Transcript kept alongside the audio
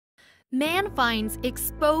Man finds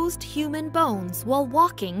exposed human bones while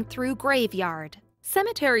walking through graveyard.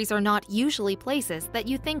 Cemeteries are not usually places that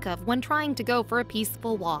you think of when trying to go for a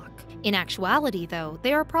peaceful walk. In actuality, though,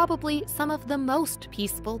 they are probably some of the most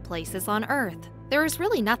peaceful places on Earth. There is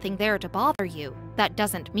really nothing there to bother you. That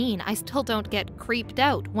doesn't mean I still don't get creeped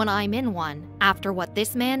out when I'm in one. After what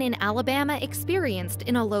this man in Alabama experienced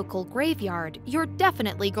in a local graveyard, you're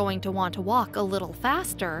definitely going to want to walk a little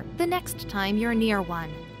faster the next time you're near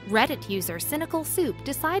one. Reddit user Cynical Soup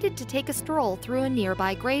decided to take a stroll through a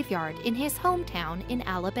nearby graveyard in his hometown in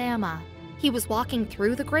Alabama. He was walking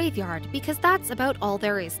through the graveyard because that's about all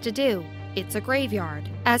there is to do. It's a graveyard.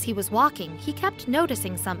 As he was walking, he kept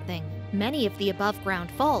noticing something. Many of the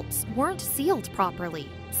above-ground vaults weren't sealed properly.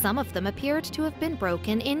 Some of them appeared to have been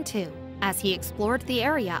broken into. As he explored the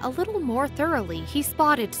area a little more thoroughly, he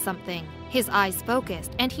spotted something. His eyes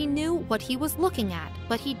focused, and he knew what he was looking at,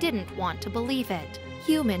 but he didn't want to believe it.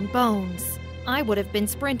 Human bones. I would have been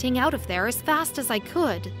sprinting out of there as fast as I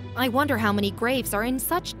could. I wonder how many graves are in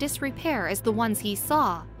such disrepair as the ones he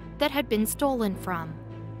saw that had been stolen from.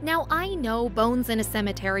 Now, I know bones in a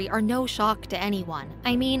cemetery are no shock to anyone.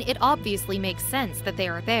 I mean, it obviously makes sense that they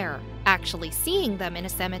are there. Actually seeing them in a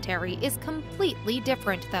cemetery is completely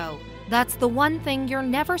different, though. That's the one thing you're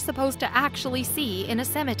never supposed to actually see in a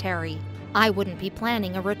cemetery. I wouldn't be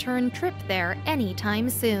planning a return trip there anytime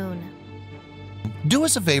soon. Do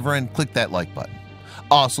us a favor and click that like button.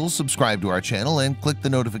 Also, subscribe to our channel and click the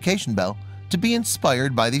notification bell to be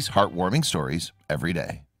inspired by these heartwarming stories every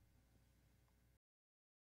day.